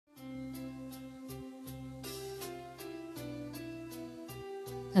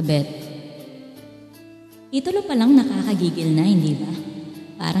Kabet. Titulo pa lang nakakagigil na, hindi ba?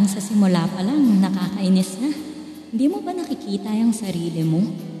 Parang sa simula pa lang nakakainis na. Hindi mo ba nakikita yung sarili mo?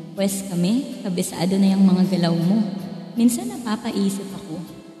 Pwes kami, kabisado na yung mga galaw mo. Minsan napapaisip ako,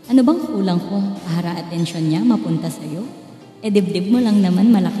 ano bang kulang ko para atensyon niya mapunta sa'yo? Dibdib mo lang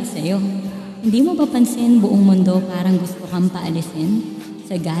naman malaki sa'yo. Hindi mo ba pansin buong mundo parang gusto kang paalisin?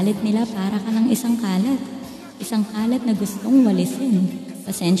 Sa galit nila para ka lang isang kalat. Isang kalat na gustong walisin.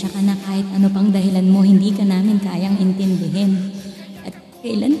 Pasensya ka na kahit ano pang dahilan mo, hindi ka namin kayang intindihin. At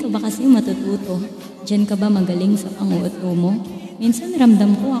kailan ka ba kasi matututo? Diyan ka ba magaling sa panguuto mo? Minsan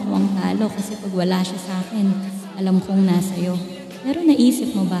ramdam ko ako ang talo kasi pag wala siya sa akin, alam kong nasa'yo. Pero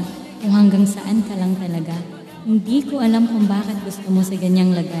naisip mo ba kung hanggang saan ka lang talaga? Hindi ko alam kung bakit gusto mo sa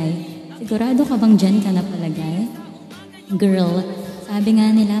ganyang lagay. Sigurado ka bang dyan ka napalagay? Girl, sabi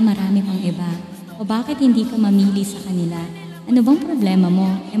nga nila marami pang iba. O bakit hindi ka mamili sa kanila? Ano bang problema mo?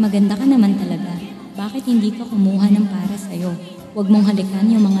 Maganda ka naman talaga. Bakit hindi ka kumuha ng para sa'yo? Huwag mong halikan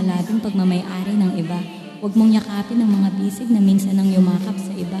yung mga labing pagmamay-ari ng iba. Huwag mong yakapin ang mga bisig na minsan ang yumakap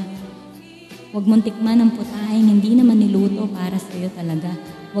sa iba. Huwag mong tikman ang putahing hindi naman niluto para sa'yo talaga.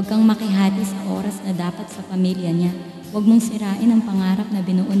 Huwag kang makihati sa oras na dapat sa pamilya niya. Huwag mong sirain ang pangarap na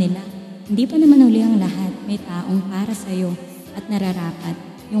binuo nila. Hindi pa naman uli ang lahat. May taong para sa'yo at nararapat.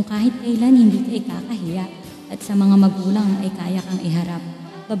 Yung kahit kailan hindi ka ikakahiya. At sa mga magulang ay kaya kang iharap.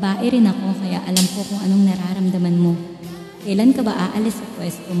 Babae rin ako kaya alam ko kung anong nararamdaman mo. Kailan ka ba aalis sa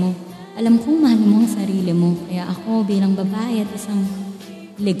pwesto mo? Alam kong mahal mo ang sarili mo. Kaya ako bilang babae at isang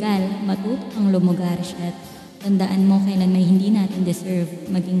legal, matuto kang lumugar siya. Tandaan mo kailan may hindi natin deserve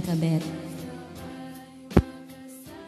maging kabet.